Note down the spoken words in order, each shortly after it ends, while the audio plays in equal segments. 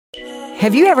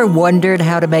Have you ever wondered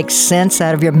how to make sense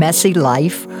out of your messy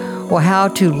life, or how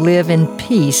to live in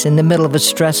peace in the middle of a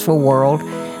stressful world?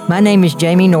 My name is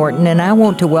Jamie Norton, and I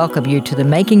want to welcome you to the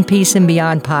Making Peace and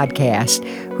Beyond podcast,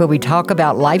 where we talk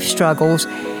about life struggles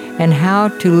and how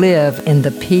to live in the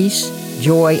peace,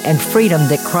 joy, and freedom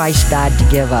that Christ died to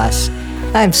give us.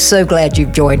 I'm so glad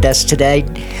you've joined us today,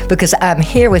 because I'm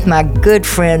here with my good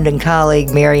friend and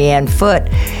colleague, Ann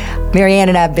Foote. Ann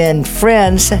and I have been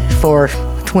friends for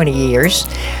 20 years,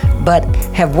 but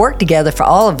have worked together for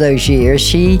all of those years.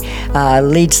 She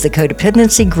leads the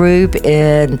codependency group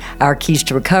in our Keys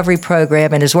to Recovery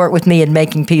program and has worked with me in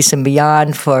Making Peace and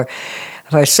Beyond for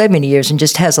so many years and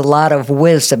just has a lot of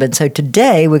wisdom. And so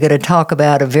today we're going to talk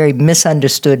about a very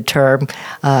misunderstood term,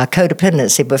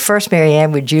 codependency. But first,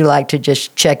 Ann, would you like to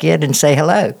just check in and say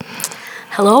hello?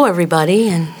 Hello, everybody,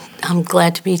 and I'm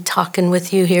glad to be talking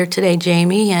with you here today,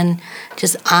 Jamie, and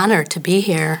just honored to be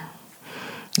here.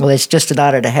 Well, it's just an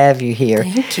honor to have you here.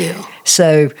 Thank you.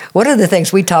 So one of the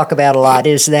things we talk about a lot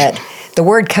is that the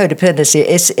word codependency,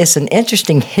 it's an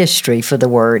interesting history for the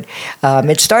word.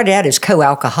 It started out as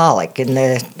co-alcoholic in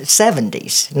the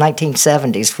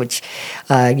 1970s, which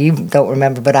you don't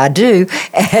remember, but I do.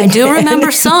 I do remember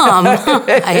some,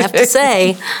 I have to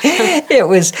say. It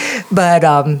was, but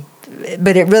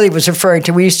it really was referring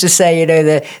to, we used to say,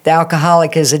 the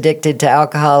alcoholic is addicted to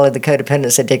alcohol and the codependent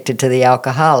is addicted to the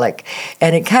alcoholic.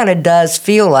 And it kind of does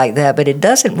feel like that, but it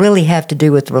doesn't really have to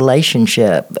do with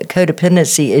relationship.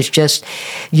 Codependency is just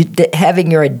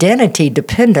having your identity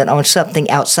dependent on something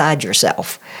outside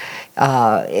yourself.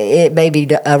 It may be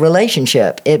a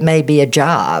relationship, it may be a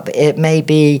job, it may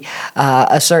be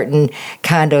a certain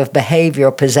kind of behavior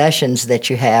or possessions that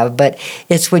you have, but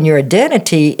it's when your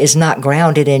identity is not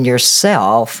grounded in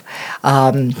yourself,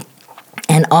 and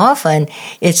often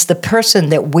it's the person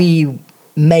that we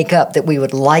make up that we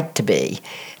would like to be,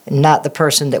 not the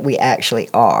person that we actually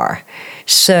are.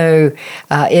 So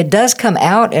it does come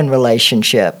out in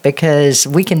relationship because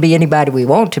we can be anybody we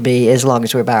want to be as long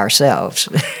as we're by ourselves.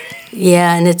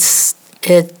 Yeah, and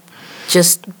it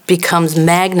just becomes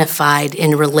magnified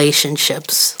in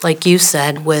relationships, like you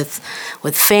said, with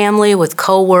family, with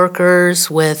coworkers,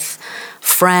 with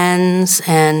friends,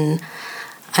 and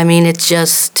I mean, it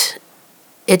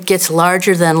gets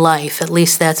larger than life. At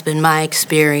least that's been my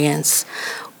experience,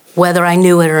 whether I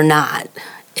knew it or not.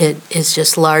 It is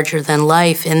just larger than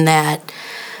life in that,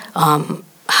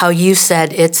 how you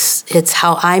said, it's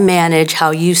how I manage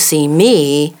how you see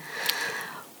me.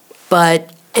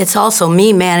 But it's also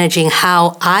me managing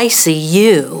how I see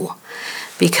you,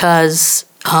 because,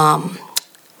 I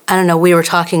don't know, we were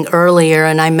talking earlier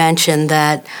and I mentioned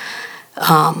that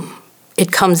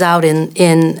it comes out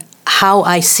in how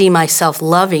I see myself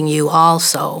loving you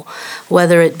also,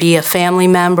 whether it be a family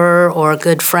member or a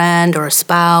good friend or a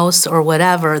spouse or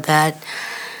whatever, that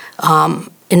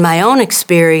in my own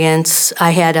experience,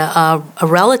 I had a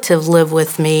relative live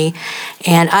with me,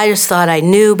 and I just thought I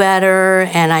knew better,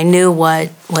 and I knew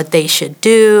what they should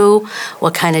do,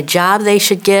 what kind of job they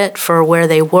should get for where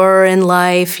they were in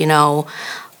life,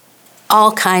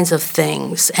 all kinds of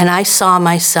things. And I saw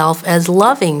myself as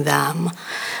loving them.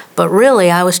 But really,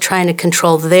 I was trying to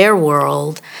control their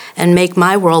world and make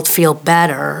my world feel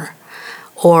better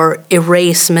or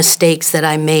erase mistakes that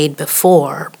I made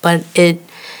before. But it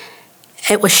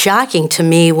was shocking to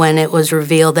me when it was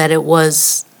revealed that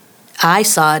I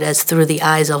saw it as through the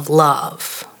eyes of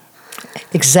love.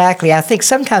 Exactly. I think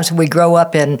sometimes when we grow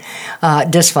up in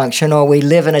dysfunction or we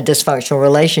live in a dysfunctional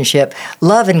relationship,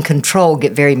 love and control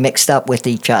get very mixed up with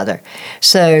each other.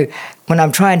 So when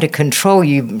I'm trying to control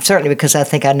you, certainly because I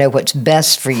think I know what's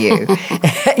best for you,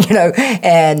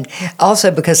 and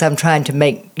also because I'm trying to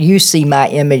make you see my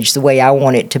image the way I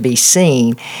want it to be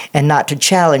seen and not to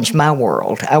challenge my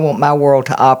world. I want my world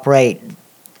to operate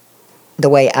the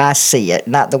way I see it,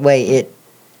 not the way it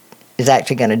is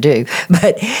actually going to do.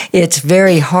 But it's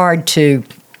very hard to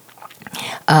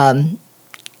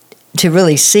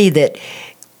really see that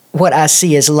what I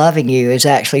see as loving you is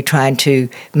actually trying to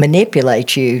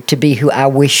manipulate you to be who I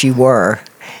wish you were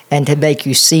and to make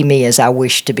you see me as I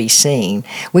wish to be seen.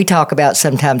 We talk about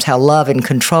sometimes how love and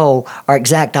control are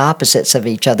exact opposites of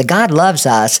each other. God loves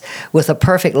us with a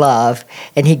perfect love,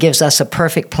 and He gives us a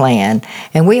perfect plan,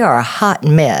 and we are a hot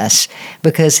mess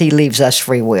because He leaves us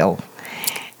free will.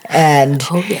 And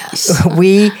yes.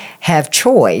 We have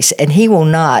choice, and He will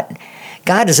not.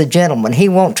 God is a gentleman. He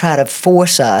won't try to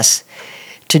force us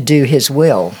to do His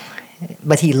will,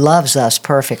 but He loves us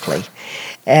perfectly.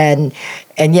 And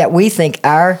yet we think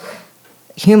our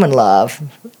human love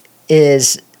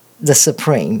is the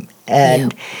supreme.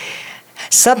 And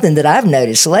something that I've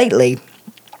noticed lately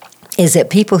is that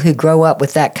people who grow up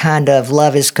with that kind of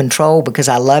love is control, because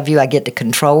I love you, I get to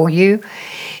control you,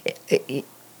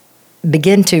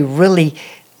 begin to really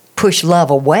push love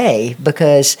away,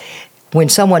 because when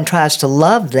someone tries to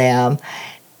love them,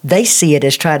 they see it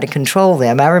as trying to control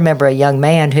them. I remember a young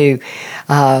man who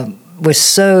was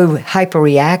so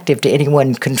hyperreactive to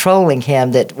anyone controlling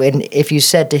him that if you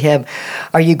said to him,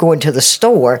 "Are you going to the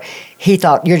store?" he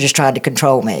thought, "You're just trying to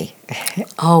control me."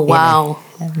 Oh, wow.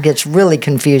 It gets really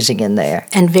confusing in there.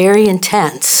 And very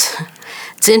intense.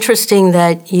 It's interesting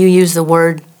that you used the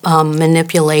word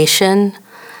manipulation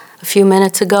a few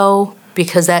minutes ago,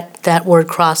 because that word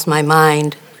crossed my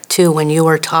mind too when you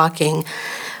were talking.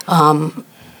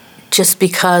 Just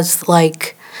because,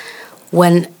 like,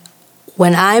 when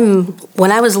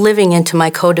I was living into my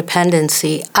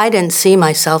codependency, I didn't see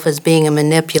myself as being a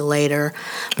manipulator.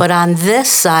 But on this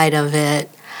side of it,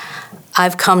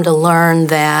 I've come to learn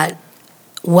that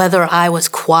whether I was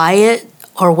quiet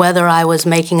or whether I was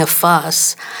making a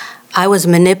fuss, I was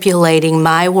manipulating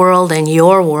my world and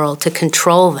your world to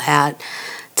control that,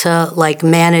 to like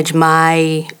manage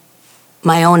my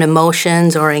own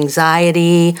emotions or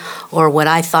anxiety or what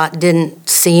I thought didn't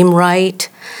seem right.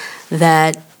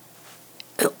 That,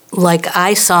 like,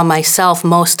 I saw myself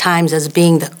most times as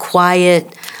being the quiet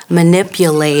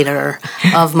manipulator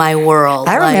of my world.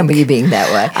 I remember you being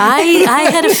that way. I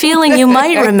had a feeling you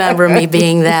might remember me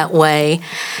being that way.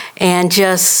 And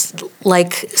just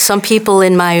like some people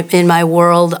in my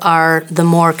world are the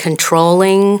more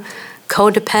controlling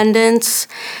codependents,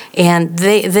 and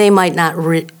they might not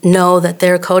know that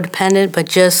they're codependent, but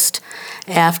just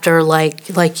after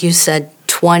like you said,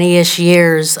 20-ish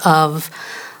years of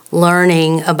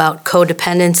learning about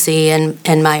codependency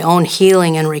and my own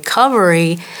healing and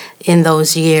recovery in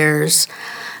those years,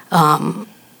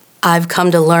 I've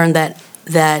come to learn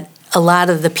that a lot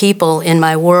of the people in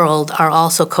my world are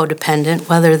also codependent,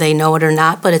 whether they know it or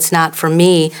not, but it's not for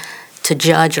me to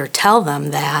judge or tell them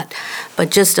that.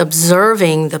 But just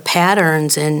observing the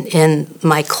patterns in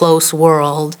my close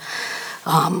world,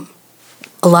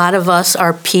 a lot of us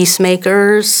are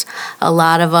peacemakers, a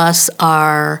lot of us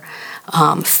are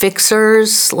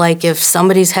fixers. Like, if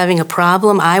somebody's having a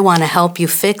problem, I want to help you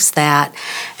fix that.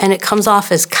 And it comes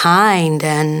off as kind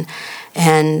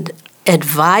and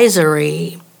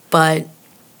advisory. But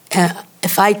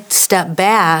if I step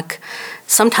back,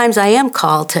 sometimes I am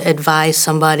called to advise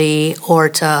somebody or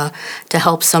to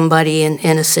help somebody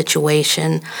in a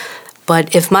situation.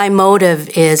 But if my motive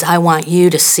is I want you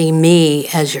to see me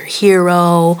as your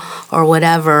hero or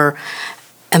whatever,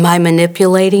 am I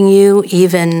manipulating you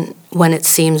even when it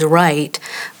seems right?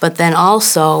 But then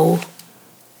also,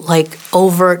 like,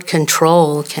 overt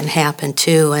control can happen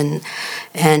too,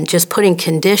 and just putting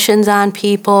conditions on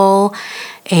people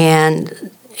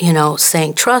and,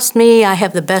 saying, trust me, I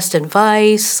have the best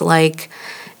advice, like,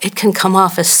 it can come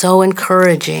off as so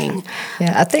encouraging.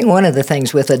 Yeah, I think one of the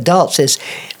things with adults is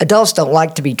adults don't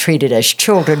like to be treated as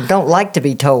children, don't like to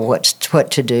be told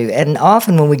what to do. And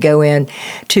often when we go in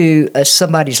to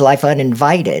somebody's life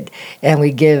uninvited and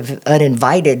we give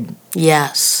uninvited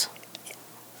yes.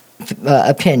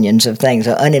 Opinions of things,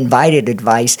 or uninvited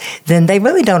advice, then they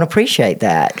really don't appreciate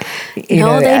that.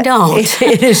 No, they don't.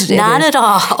 It is at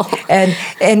all. And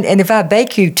if I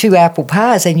bake you 2 apple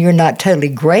pies and you're not totally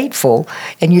grateful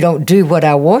and you don't do what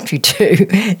I want you to,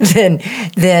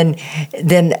 then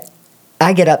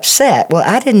I get upset. Well,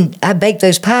 I baked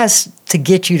those pies to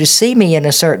get you to see me in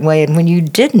a certain way, and when you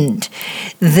didn't,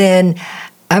 then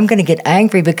I'm going to get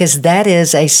angry, because that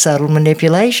is a subtle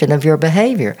manipulation of your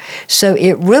behavior. So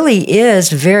it really is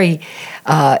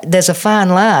there's a fine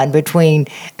line between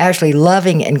actually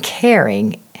loving and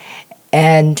caring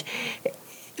and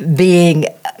being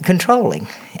controlling.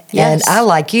 Yes. And I,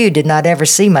 like you, did not ever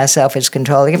see myself as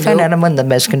controlling. In fact, I'm one of the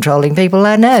most controlling people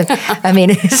I know. I mean,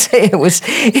 it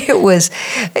was.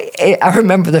 I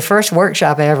remember the first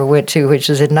workshop I ever went to, which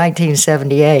was in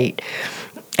 1978,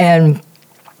 and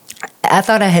I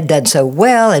thought I had done so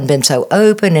well and been so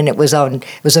open, and it was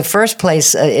the first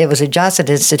place, it was a Johnson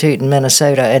Institute in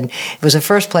Minnesota, and it was the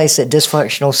first place that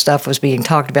dysfunctional stuff was being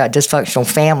talked about, dysfunctional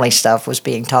family stuff was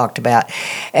being talked about.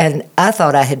 And I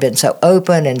thought I had been so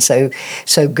open and so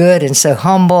good and so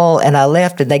humble, and I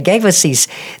left, and they gave us these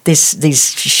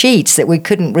sheets that we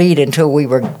couldn't read until we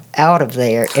were out of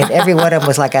there, and every one of them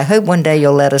was like, I hope one day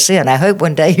you'll let us in. I hope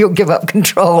one day you'll give up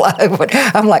control.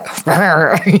 I'm like, what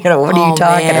are you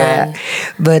talking about?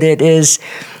 But it is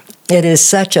a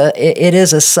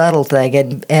subtle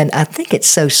thing, and I think it's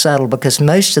so subtle because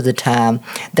most of the time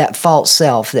that false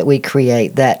self that we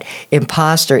create, that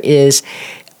imposter, is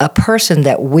a person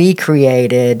that we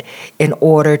created in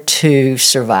order to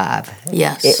survive.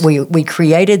 Yes. We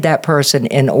created that person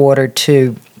in order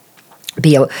to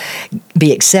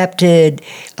be accepted,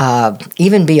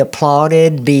 even be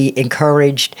applauded, be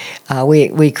encouraged.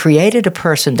 We created a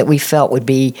person that we felt would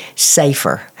be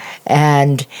safer,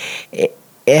 and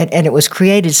it was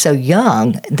created so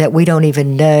young that we don't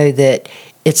even know that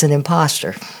it's an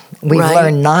imposter. We've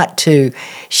learned not to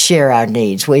share our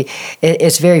needs.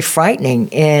 It's very frightening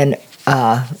in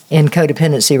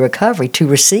codependency recovery to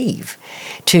receive,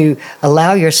 to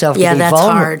allow yourself to be vulnerable.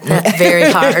 Hard. That's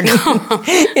very hard.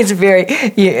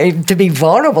 It's to be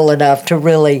vulnerable enough to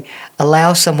really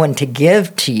allow someone to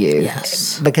give to you.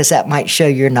 Yes. Because that might show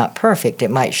you're not perfect.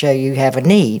 It might show you have a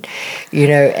need,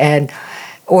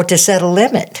 or to set a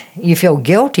limit. You feel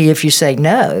guilty if you say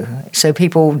no. So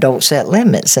people don't set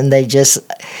limits, and they just,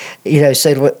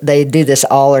 so they do this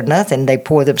all or nothing. They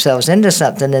pour themselves into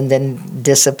something and then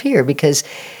disappear because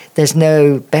there's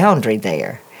no boundary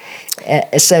there.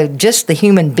 So just the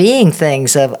human being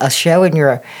things of showing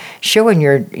your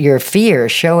fear,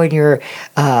 showing your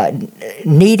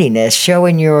neediness,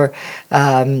 showing your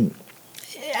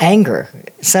anger.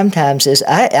 Sometimes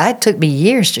it took me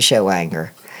years to show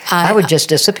anger. I would just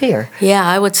disappear. Yeah,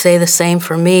 I would say the same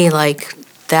for me. Like,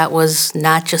 that was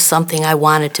not just something I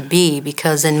wanted to be,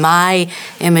 because in my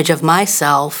image of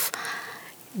myself,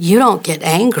 you don't get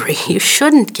angry. You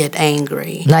shouldn't get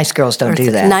angry. Nice girls don't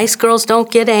do that. Nice girls don't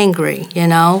get angry,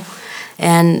 but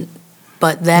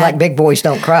that... Like big boys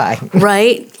don't cry.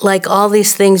 Right? Like all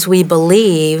these things we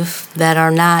believe that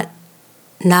are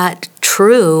not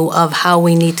true of how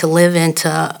we need to live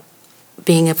into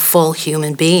being a full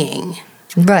human being.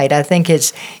 Right. I think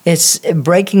it's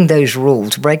breaking those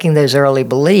rules, breaking those early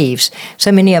beliefs. So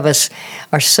many of us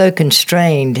are so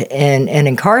constrained and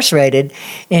incarcerated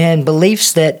in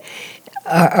beliefs that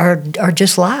are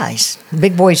just lies.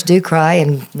 Big boys do cry,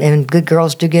 and good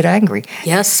girls do get angry.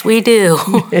 Yes, we do.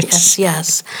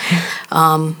 Yes.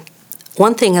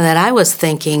 One thing that I was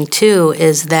thinking, too,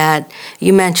 is that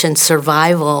you mentioned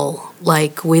survival,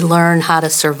 like we learn how to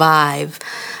survive.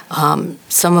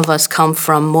 Some of us come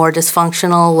from more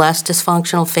dysfunctional, less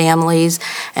dysfunctional families,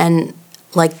 and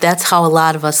like that's how a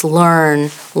lot of us learn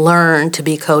to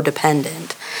be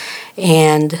codependent.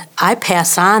 And I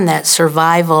pass on that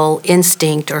survival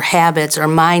instinct or habits or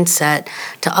mindset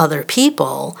to other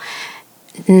people,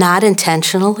 not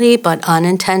intentionally, but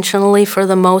unintentionally for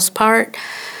the most part.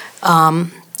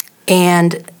 And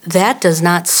that does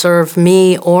not serve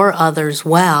me or others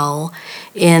well,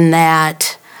 in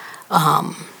that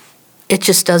it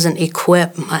just doesn't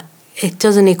equip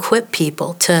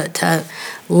people to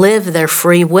live their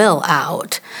free will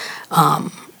out.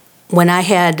 When I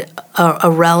had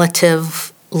a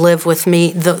relative live with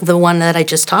me, the one that I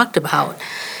just talked about,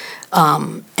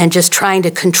 and just trying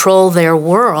to control their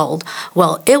world,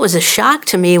 well, it was a shock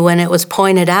to me when it was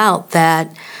pointed out that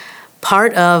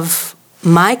part of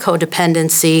my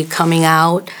codependency coming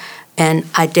out, and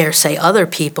I dare say other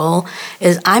people,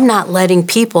 is I'm not letting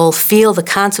people feel the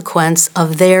consequence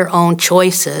of their own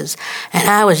choices. And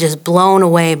I was just blown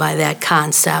away by that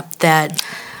concept, that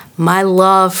my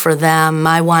love for them,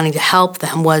 my wanting to help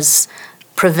them, was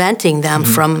preventing them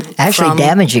from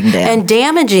damaging them. And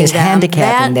damaging them.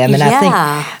 Handicapping them. And I think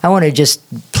I want to just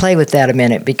play with that a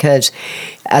minute, because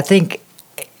I think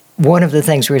one of the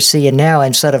things we're seeing now,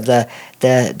 instead of the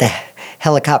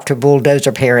helicopter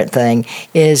bulldozer parent thing,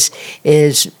 is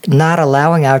not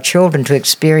allowing our children to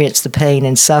experience the pain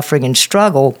and suffering and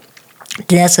struggle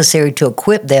necessary to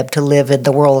equip them to live in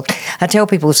the world. I tell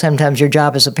people sometimes your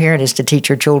job as a parent is to teach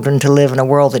your children to live in a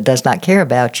world that does not care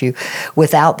about you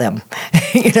without them.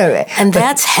 And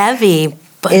that's heavy,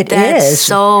 but that's is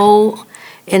so,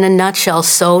 in a nutshell,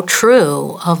 so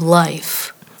true of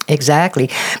life. Exactly.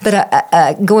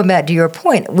 But going back to your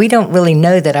point, we don't really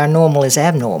know that our normal is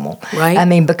abnormal. Right. I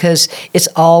mean, because it's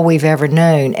all we've ever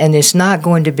known. And it's not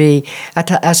going to be,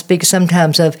 I speak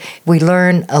sometimes of, we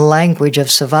learn a language of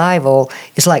survival.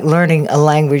 It's like learning a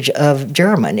language of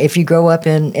German. If you grow up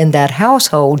in that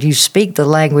household, you speak the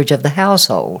language of the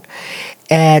household.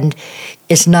 And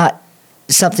it's not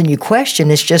something you question,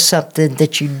 it's just something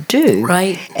that you do.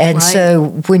 Right. And so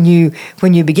when you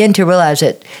begin to realize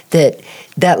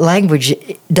that language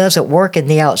doesn't work in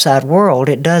the outside world,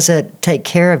 it doesn't take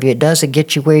care of you, it doesn't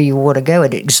get you where you want to go,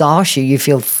 it exhausts you, you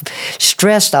feel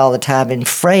stressed all the time and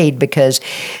afraid, because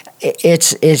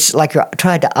it's like you're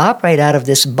trying to operate out of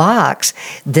this box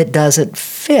that doesn't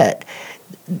fit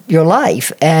your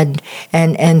life. And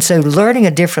so learning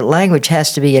a different language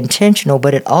has to be intentional,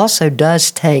 but it also does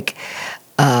take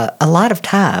a lot of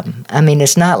time. I mean,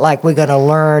 it's not like we're going to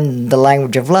learn the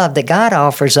language of love that God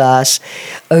offers us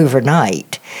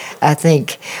overnight. I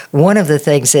think one of the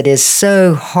things that is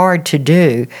so hard to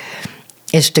do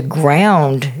is to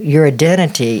ground your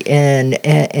identity in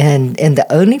the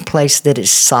only place that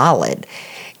is solid.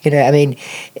 I mean,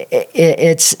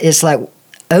 it's like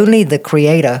only the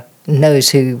Creator knows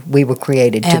who we were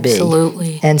created to be.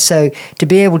 Absolutely. And so to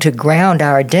be able to ground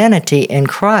our identity in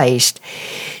Christ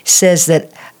says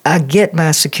that I get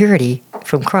my security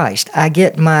from Christ. I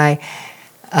get my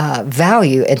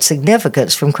value and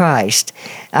significance from Christ.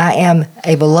 I am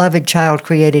a beloved child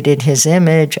created in His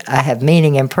image. I have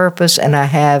meaning and purpose, and I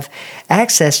have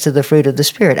access to the fruit of the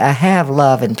Spirit. I have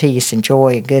love and peace and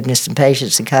joy and goodness and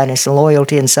patience and kindness and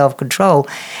loyalty and self-control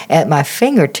at my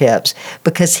fingertips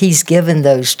because He's given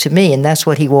those to me, and that's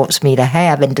what He wants me to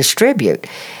have and distribute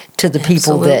to the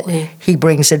people that He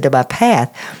brings into my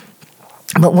path.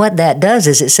 But what that does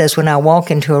is it says when I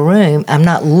walk into a room, I'm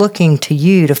not looking to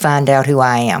you to find out who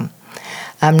I am.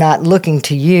 I'm not looking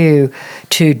to you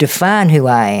to define who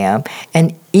I am.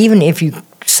 And even if you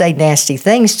say nasty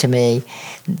things to me,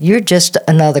 you're just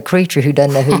another creature who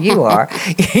doesn't know who you are. I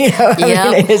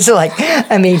mean, it's like,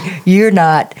 you're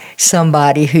not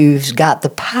somebody who's got the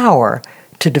power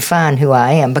to define who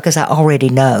I am because I already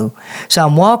know. So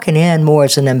I'm walking in more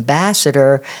as an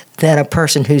ambassador than a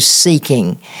person who's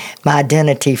seeking my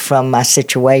identity from my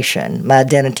situation, my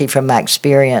identity from my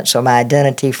experience, or my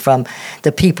identity from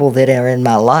the people that are in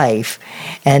my life.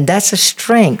 And that's a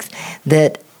strength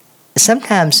that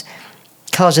sometimes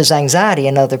causes anxiety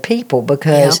in other people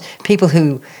because people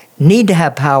who need to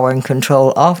have power and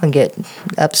control often get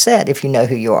upset if you know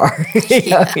who you are.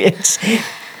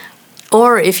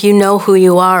 Or if you know who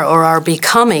you are or are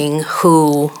becoming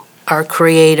who our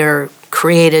Creator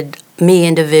created me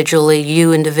individually,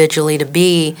 you individually to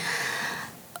be,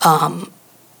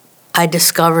 I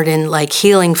discovered in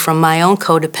healing from my own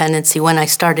codependency when I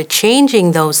started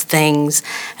changing those things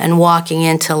and walking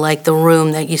into the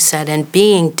room that you said and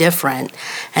being different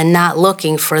and not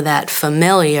looking for that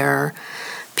familiar,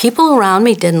 people around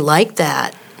me didn't like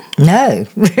that. No.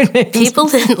 People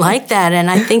didn't like that, and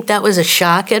I think that was a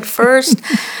shock at first,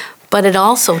 but it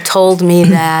also told me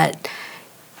that,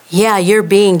 you're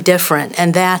being different,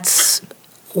 and that's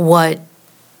what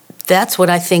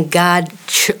I think God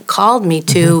called me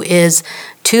to, is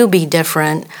to be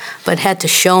different, but had to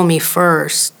show me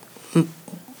first,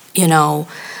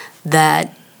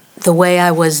 that the way I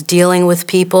was dealing with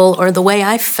people or the way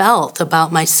I felt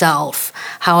about myself,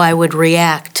 how I would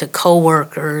react to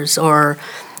coworkers or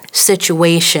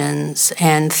situations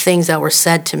and things that were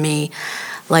said to me,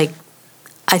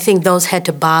 I think those had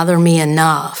to bother me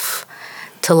enough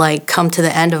to come to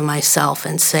the end of myself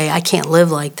and say, I can't live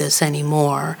like this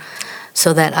anymore,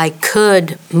 so that I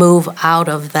could move out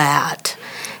of that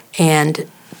and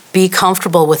be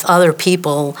comfortable with other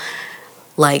people,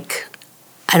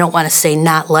 I don't want to say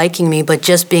not liking me, but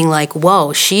just being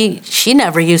whoa, she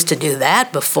never used to do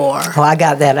that before. Oh, I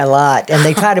got that a lot. And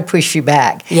they try to push you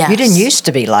back. Yes. You didn't used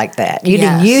to be like that. You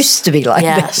didn't used to be like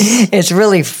that. It's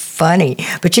really funny.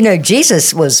 But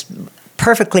Jesus was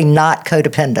perfectly not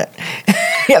codependent.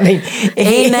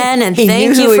 Amen, and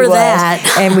thank you for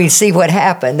that. And we see what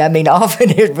happened.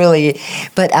 Often it really,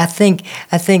 but I think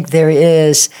there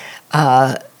is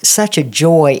such a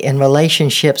joy in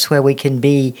relationships where we can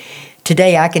be.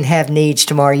 Today I can have needs,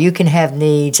 tomorrow you can have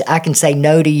needs. I can say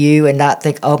no to you and not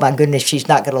think, oh my goodness, she's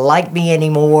not going to like me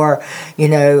anymore.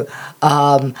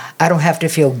 I don't have to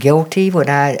feel guilty when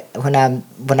I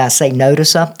say no to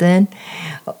something,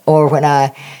 or when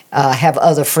I have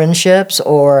other friendships,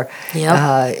 or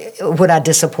when I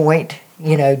disappoint.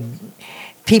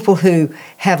 People who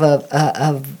have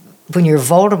when you're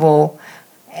vulnerable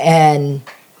and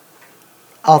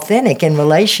authentic in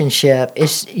relationship,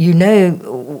 is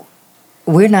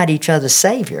we're not each other's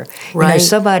savior. Right.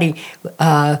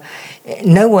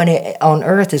 No one on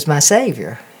earth is my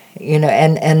savior.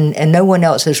 And no one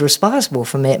else is responsible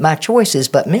for me, my choices,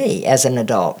 but me as an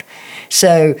adult.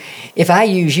 So if I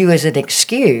use you as an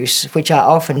excuse, which I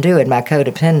often do in my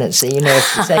codependency,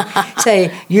 if you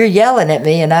say you're yelling at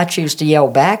me and I choose to yell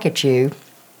back at you,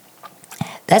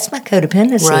 that's my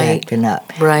codependency acting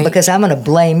up. Right. Because I'm going to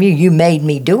blame you. You made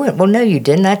me do it. Well, no, you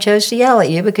didn't. I chose to yell at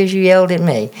you because you yelled at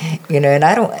me. And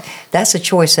that's a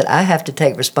choice that I have to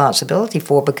take responsibility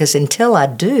for, because until I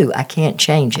do, I can't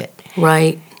change it.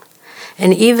 Right.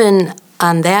 And even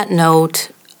on that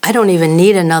note, I don't even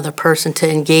need another person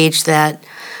to engage that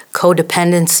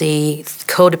codependent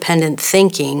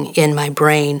thinking in my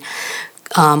brain.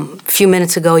 A few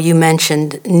minutes ago, you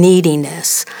mentioned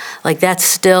neediness. like that's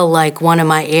still like one of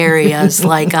my areas.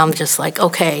 Like I'm just like,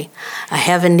 okay, I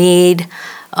have a need.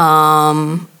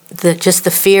 Just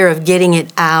the fear of getting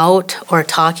it out or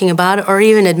talking about it or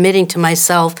even admitting to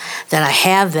myself that I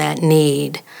have that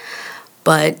need.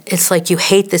 But it's like you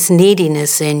hate this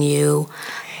neediness in you,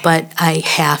 but I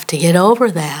have to get over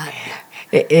that.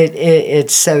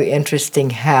 It's so interesting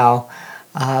how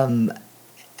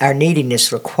our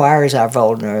neediness requires our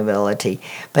vulnerability,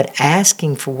 but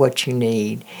asking for what you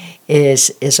need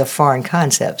is a foreign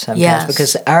concept sometimes. Yes.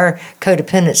 Because our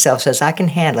codependent self says, I can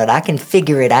handle it, I can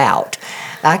figure it out,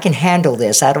 I can handle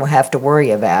this, I don't have to worry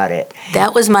about it.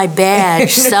 That was my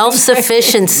badge,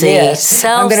 self-sufficiency. Yes,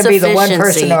 I'm going to be the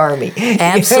one-person army.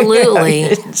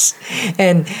 Absolutely.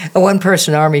 And a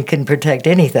one-person army can protect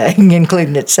anything,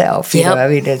 including itself. You know, I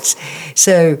mean, it's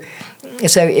so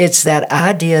it's that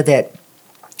idea that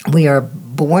we are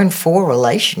born for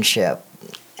relationship,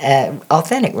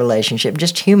 authentic relationship,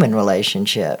 just human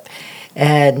relationship.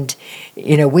 And,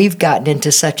 you know, we've gotten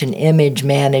into such an image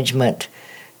management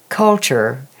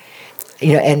culture,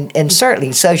 you know, and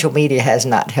certainly social media has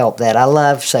not helped that. I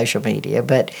love social media,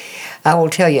 but I will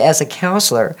tell you, as a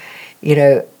counselor, you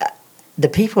know, the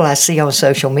people I see on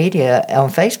social media, on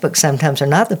Facebook, sometimes are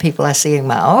not the people I see in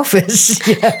my office.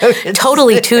 You know?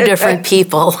 Totally two different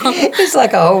people. It's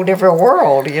like a whole different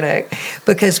world, you know,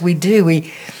 because when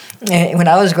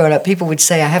I was growing up, people would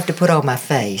say, I have to put on my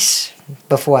face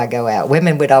before I go out.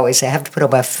 Women would always say, I have to put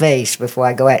on my face before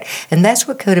I go out. And that's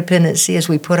what codependency is.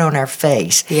 We put on our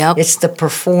face. Yep. It's the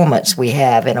performance we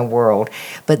have in a world.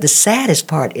 But the saddest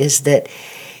part is that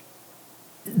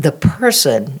the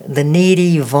person, the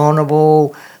needy,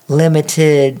 vulnerable,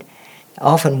 limited,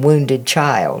 often wounded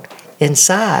child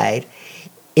inside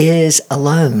is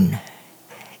alone,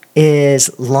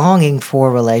 is longing for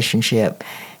a relationship,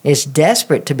 is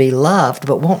desperate to be loved,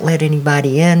 but won't let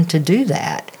anybody in to do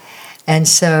that. And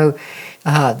so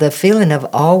the feeling of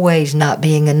always not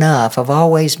being enough, of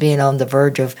always being on the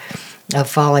verge of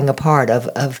falling apart,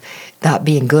 of not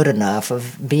being good enough,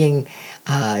 of being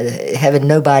having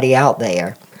nobody out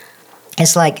there.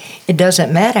 It's like it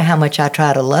doesn't matter how much I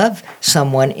try to love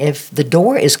someone. If the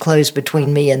door is closed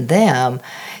between me and them,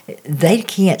 they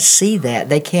can't see that.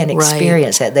 They can't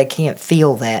experience that. They can't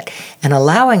feel that. And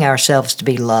allowing ourselves to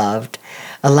be loved,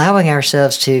 allowing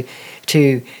ourselves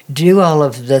to do all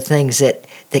of the things that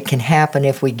can happen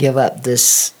if we give up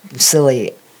this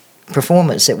silly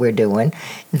performance that we're doing,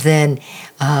 then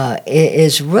it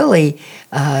is really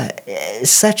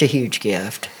such a huge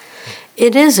gift.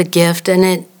 It is a gift,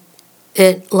 and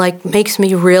it like makes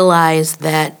me realize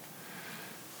that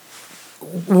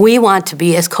we want to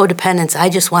be, as codependents, I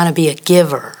just want to be a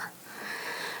giver.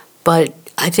 But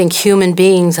I think human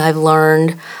beings, I've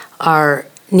learned,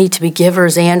 need to be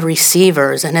givers and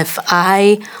receivers. And if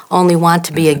I only want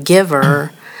to be a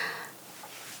giver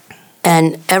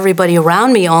and everybody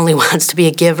around me only wants to be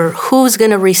a giver, who's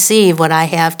going to receive what I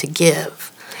have to give?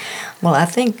 Well, I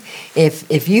think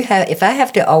if I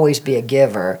have to always be a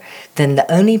giver, then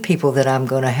the only people that I'm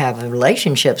going to have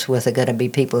relationships with are going to be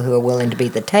people who are willing to be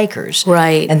the takers.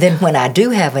 Right. And then when I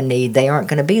do have a need, they aren't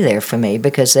going to be there for me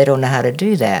because they don't know how to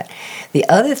do that. The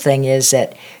other thing is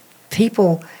that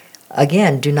people,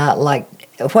 again, do not like.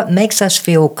 What makes us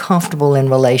feel comfortable in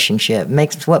relationship,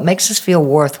 what makes us feel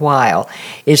worthwhile,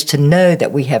 is to know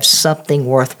that we have something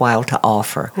worthwhile to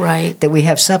offer. Right. That we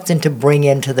have something to bring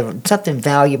into something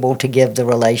valuable to give the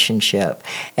relationship.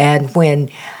 And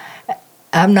when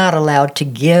I'm not allowed to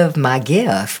give my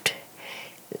gift,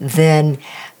 then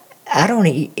I don't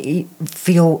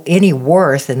feel any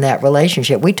worth in that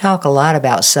relationship. We talk a lot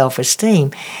about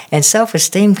self-esteem, and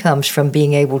self-esteem comes from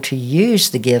being able to use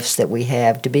the gifts that we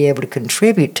have to be able to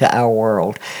contribute to our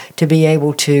world, to be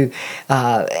able to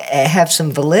have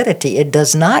some validity. It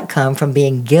does not come from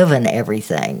being given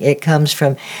everything. It comes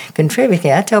from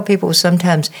contributing. I tell people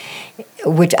sometimes,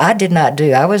 which I did not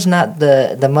do. I was not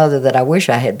the mother that I wish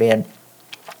I had been.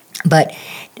 But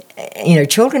you know,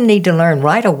 children need to learn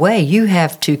right away. You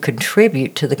have to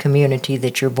contribute to the community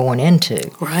that you're born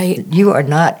into. Right. You are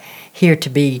not here to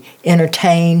be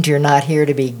entertained. You're not here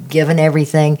to be given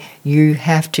everything. You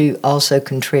have to also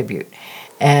contribute,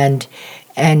 and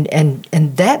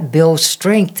that builds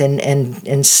strength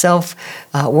and self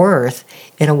worth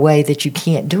in a way that you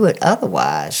can't do it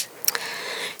otherwise.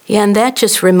 Yeah, and that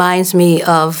just reminds me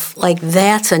of, like,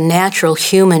 that's a natural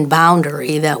human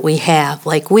boundary that we have.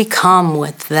 Like, we come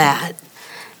with that,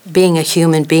 being a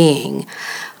human being.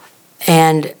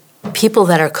 And people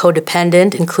that are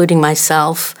codependent, including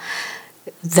myself,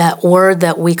 that word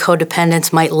that we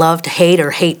codependents might love to hate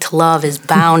or hate to love is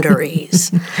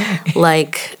boundaries.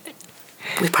 Like,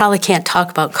 we probably can't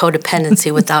talk about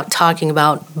codependency without talking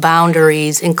about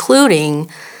boundaries, including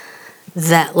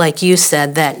that, like you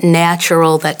said, that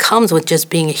natural that comes with just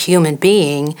being a human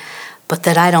being, but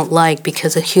that I don't like,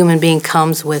 because a human being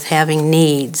comes with having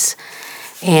needs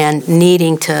and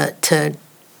needing to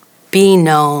be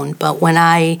known. But when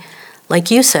I,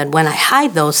 like you said, when I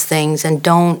hide those things and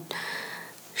don't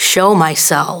show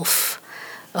myself,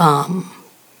 I'm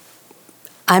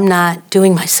not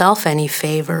doing myself any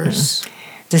favors.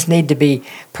 Just need to be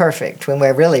perfect when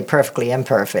we're really perfectly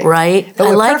imperfect. Right? But I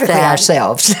we're like perfectly that.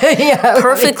 ourselves.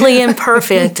 Perfectly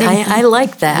imperfect. I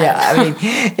like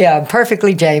that. Yeah, I'm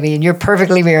perfectly Jamie, and you're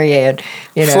perfectly Mary Ann.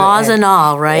 Flaws and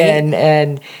all, right?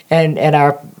 And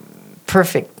our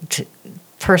perfect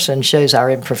person shows our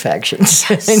imperfections.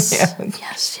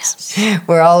 Yes.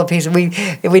 We're all a piece of,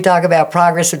 we talk about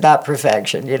progress and not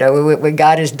perfection. When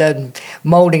God is done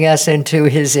molding us into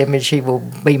His image, He will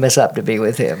beam us up to be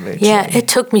with Him. It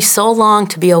took me so long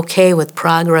to be okay with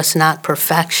progress, not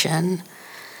perfection,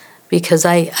 because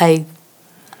I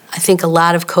think a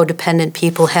lot of codependent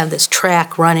people have this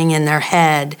track running in their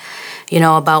head,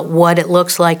 about what it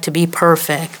looks like to be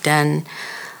perfect, and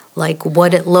like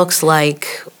what it looks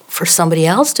like for somebody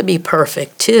else to be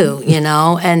perfect too,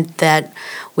 and that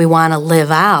we want to live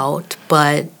out,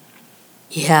 but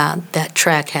that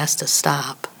track has to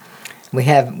stop. We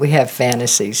have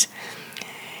fantasies.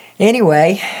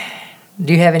 Anyway,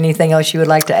 do you have anything else you would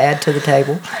like to add to the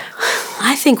table?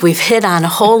 I think we've hit on a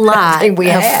whole lot I think we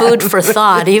of have. food for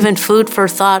thought, even food for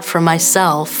thought for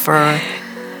myself, for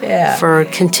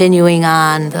continuing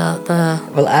on the.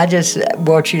 Well, I just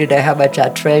want you to know how much I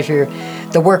treasure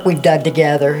the work we've done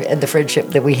together and the friendship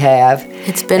that we have.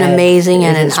 It's been amazing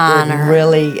and an honor. It's been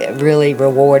really, really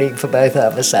rewarding for both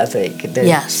of us, I think.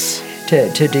 Yes. To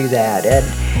do that. And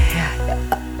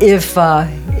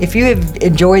if you have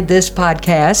enjoyed this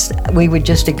podcast, we would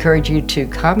just encourage you to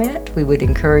comment. We would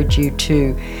encourage you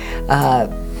to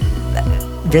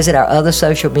visit our other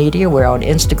social media. We're on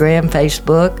Instagram,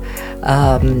 Facebook,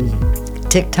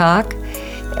 TikTok,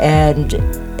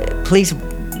 and please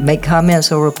make comments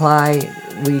or reply.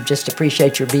 We just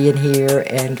appreciate your being here,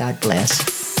 and God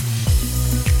bless.